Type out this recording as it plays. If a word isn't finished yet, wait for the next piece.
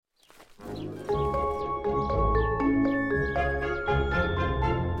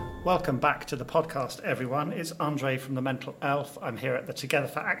Welcome back to the podcast, everyone. It's Andre from the Mental Elf. I'm here at the Together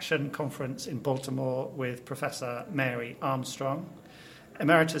for Action conference in Baltimore with Professor Mary Armstrong,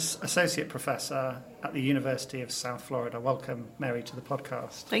 Emeritus Associate Professor at the University of South Florida. Welcome, Mary, to the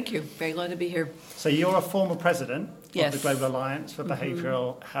podcast. Thank you. Very glad to be here. So you're a former president Yes. of the Global Alliance for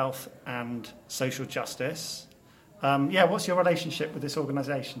Behavioural Health and Social Justice. What's your relationship with this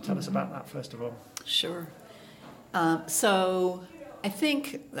organisation? Tell us about that, first of all. Sure. So I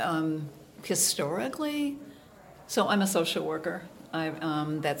think historically, I'm a social worker.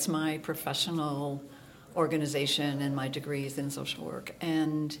 That's my professional organization and my degrees in social work.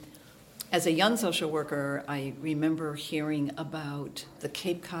 And as a young social worker, I remember hearing about the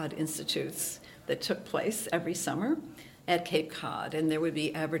Cape Cod Institutes that took place every summer at Cape Cod, and there would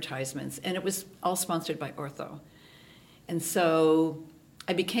be advertisements, and it was all sponsored by Ortho. And so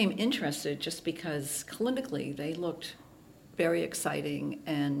I became interested just because clinically they looked very exciting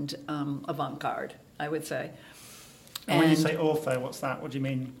and avant-garde, I would say. And when you say ortho, what's that? What do you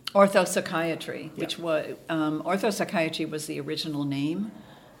mean? Orthopsychiatry, which was orthopsychiatry was the original name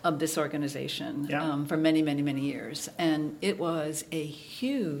of this organization for many, many, many years. And it was a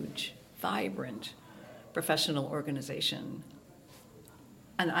huge, vibrant professional organization.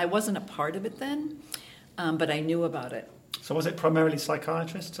 And I wasn't a part of it then, but I knew about it. So was it primarily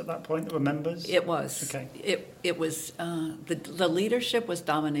psychiatrists at that point that were members? It was. Okay. It was, the leadership was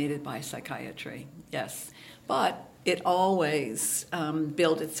dominated by psychiatry, yes. But it always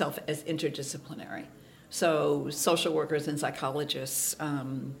billed itself as interdisciplinary. So social workers and psychologists,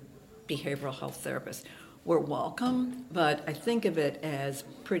 behavioral health therapists were welcome, but I think of it as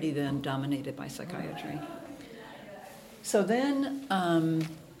pretty then dominated by psychiatry. So then,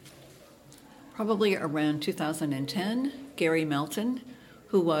 probably around 2010, Gary Melton,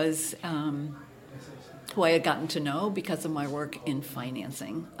 who I had gotten to know because of my work in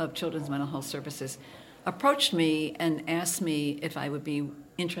financing of children's mental health services, approached me and asked me if I would be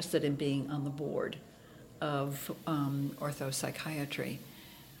interested in being on the board of orthopsychiatry.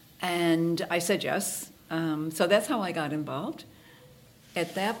 And I said yes. So that's how I got involved.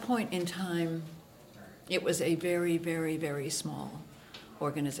 At that point in time, it was a very, very, very small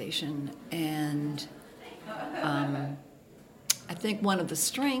organization. And I think one of the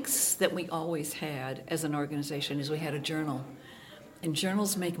strengths that we always had as an organization is we had a journal. And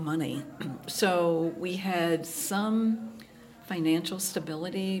journals make money. So we had some financial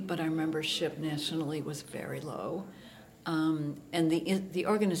stability, but our membership nationally was very low. And the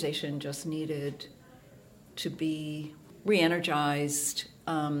organization just needed to be re-energized,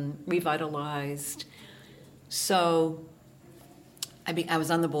 revitalized. So I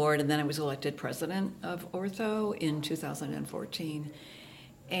was on the board, and then I was elected president of Ortho in 2014.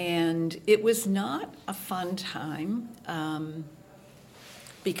 And it was not a fun time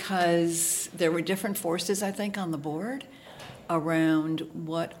because there were different forces, I think, on the board around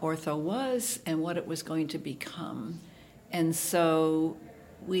what Ortho was and what it was going to become. And so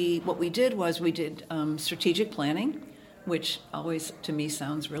what we did was we did strategic planning, which always to me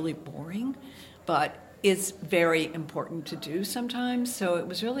sounds really boring, but it's very important to do sometimes. So it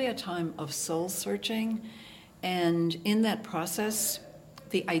was really a time of soul searching. And in that process,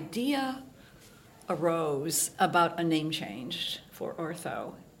 the idea arose about a name change for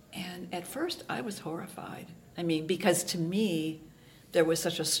Ortho. And at first I was horrified. Because to me, there was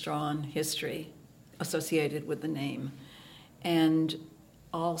such a strong history associated with the name. And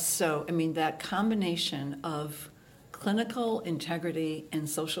also, that combination of clinical integrity and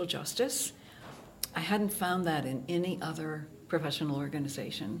social justice, I hadn't found that in any other professional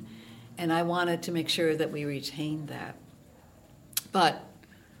organization. And I wanted to make sure that we retained that. But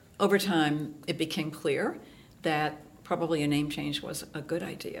over time, it became clear that probably a name change was a good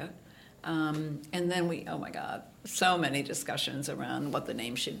idea. And then so many discussions around what the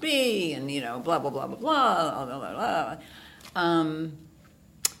name should be and, blah, blah, blah, blah, blah, blah, blah,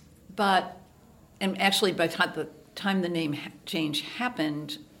 blah. And actually by the time the name change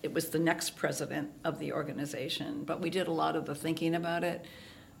happened, it was the next president of the organization. But we did a lot of the thinking about it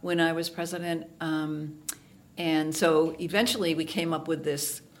when I was president. And so eventually we came up with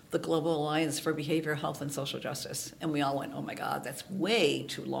the Global Alliance for Behavioral Health and Social Justice. And we all went, oh my God, that's way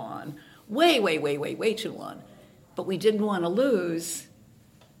too long. Way, way, way, way, way too long. But we didn't want to lose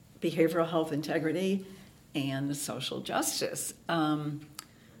behavioral health integrity and social justice.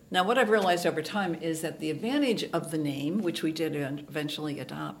 Now, what I've realized over time is that the advantage of the name, which we did eventually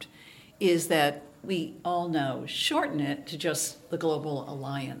adopt, is that we all know, shorten it to just the Global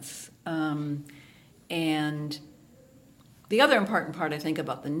Alliance. And the other important part, I think,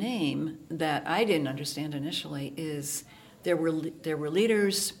 about the name that I didn't understand initially is there were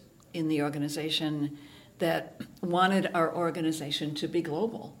leaders in the organization that wanted our organization to be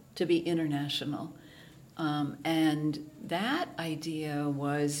global, to be international. And that idea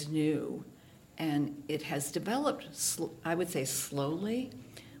was new, and it has developed, I would say, slowly,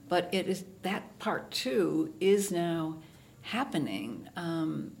 but it is that part too is now happening.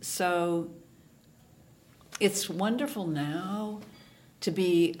 So it's wonderful now to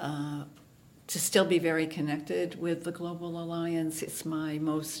be to still be very connected with the Global Alliance. It's my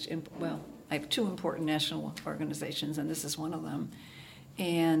most I have two important national organizations, and this is one of them,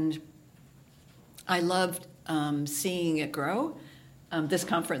 and I loved seeing it grow. This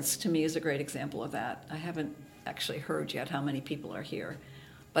conference, to me, is a great example of that. I haven't actually heard yet how many people are here,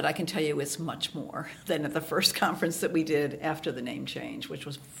 but I can tell you it's much more than at the first conference that we did after the name change, which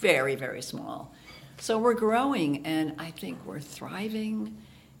was very, very small. So we're growing, and I think we're thriving,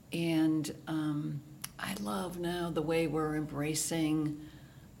 and I love now the way we're embracing,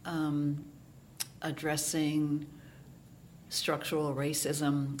 addressing structural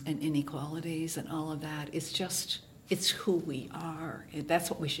racism and inequalities and all of that. It's who we are. That's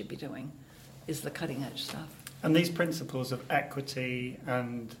what we should be doing, is the cutting edge stuff. And these principles of equity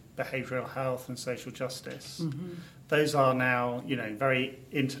and behavioural health and social justice, those are now, very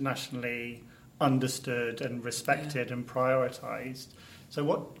internationally understood and respected and prioritised. So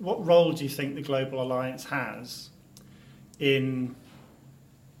what role do you think the Global Alliance has in,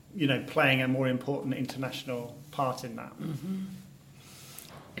 playing a more important international part in that?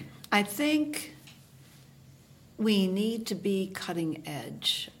 I think we need to be cutting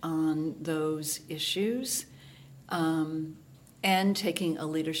edge on those issues and taking a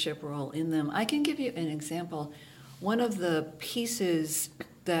leadership role in them. I can give you an example. One of the pieces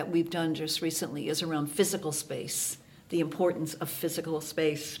that we've done just recently is around physical space, the importance of physical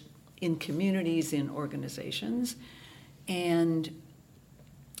space in communities, in organizations. And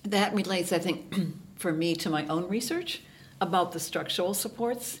that relates, I think, for me, to my own research about the structural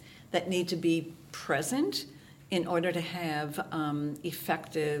supports that need to be present in order to have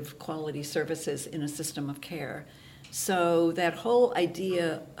effective quality services in a system of care. So that whole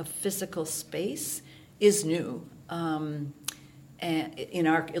idea of physical space is new, and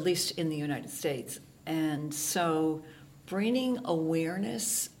at least in the United States. And so bringing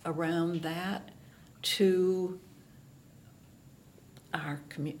awareness around that to our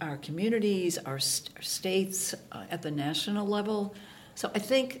communities, our states at the national level. So I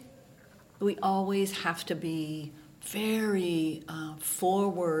think we always have to be very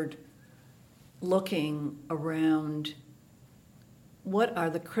forward-looking around what are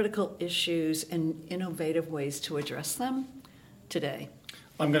the critical issues and innovative ways to address them today.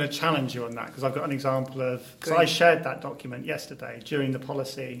 I'm going to challenge you on that because I've got an example of... Great. So I shared that document yesterday during the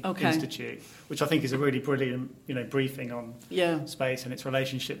Policy Institute, which I think is a really brilliant, briefing on space and its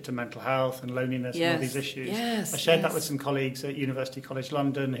relationship to mental health and loneliness and all these issues. I shared that with some colleagues at University College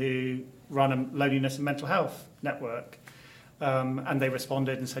London who run a loneliness and mental health network. And they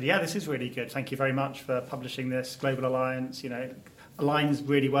responded and said, this is really good. Thank you very much for publishing this. Global Alliance, aligns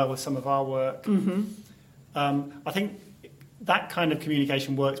really well with some of our work. I think that kind of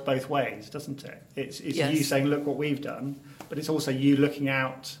communication works both ways, doesn't it? It's you saying, look what we've done, but it's also you looking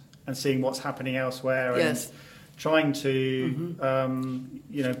out and seeing what's happening elsewhere and trying to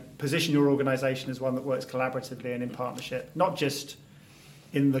position your organisation as one that works collaboratively and in partnership, not just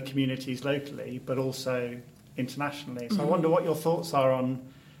in the communities locally, but also internationally. So I wonder what your thoughts are on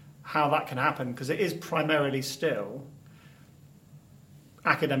how that can happen, because it is primarily still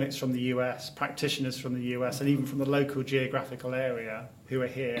academics from the US, practitioners from the US, and even from the local geographical area who are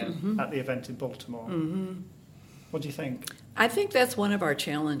here at the event in Baltimore. What do you think? I think that's one of our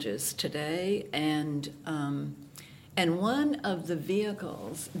challenges today, and one of the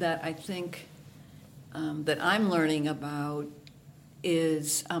vehicles that I think that I'm learning about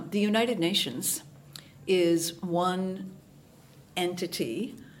is the United Nations is one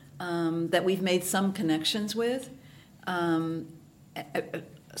entity that we've made some connections with,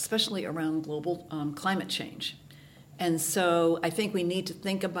 especially around global climate change. And so I think we need to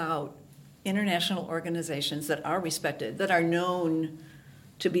think about international organizations that are respected, that are known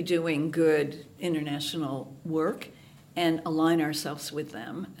to be doing good international work, and align ourselves with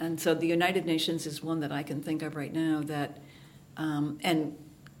them. And so the United Nations is one that I can think of right now that, and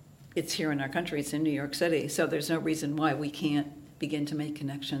it's here in our country, it's in New York City, so there's no reason why we can't begin to make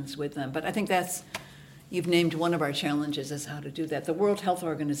connections with them. But I think you've named one of our challenges is how to do that. The World Health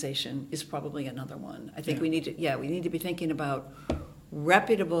Organization is probably another one. I think we need to be thinking about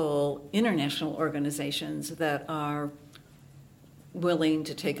reputable international organizations that are willing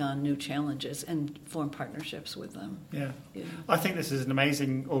to take on new challenges and form partnerships with them. Yeah. Yeah. I think this is an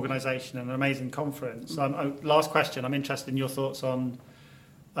amazing organisation and an amazing conference. Last question, I'm interested in your thoughts on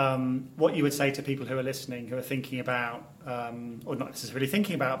what you would say to people who are listening, who are thinking about, or not necessarily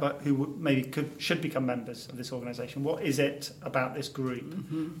thinking about, but who maybe should become members of this organisation. What is it about this group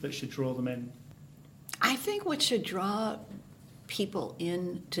that should draw them in? I think what should draw people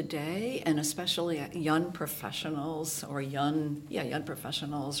in today, and especially young professionals or young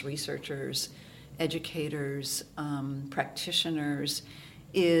professionals, researchers, educators, practitioners,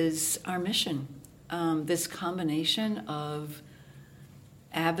 is our mission. This combination of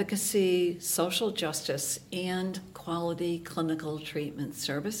advocacy, social justice, and quality clinical treatment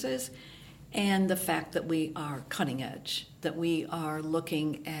services, and the fact that we are cutting edge, that we are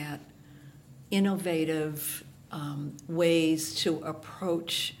looking at innovative ways to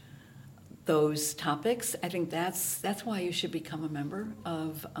approach those topics. I think that's why you should become a member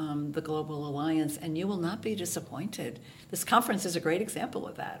of the Global Alliance, and you will not be disappointed. This conference is a great example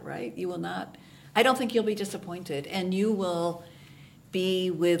of that, right? You will not, I don't think you'll be disappointed, and you will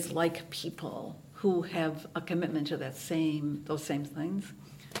be with like people who have a commitment to those same things.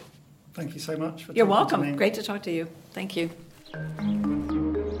 Thank you so much for You're talking to welcome. me. Great to talk to you. Thank you.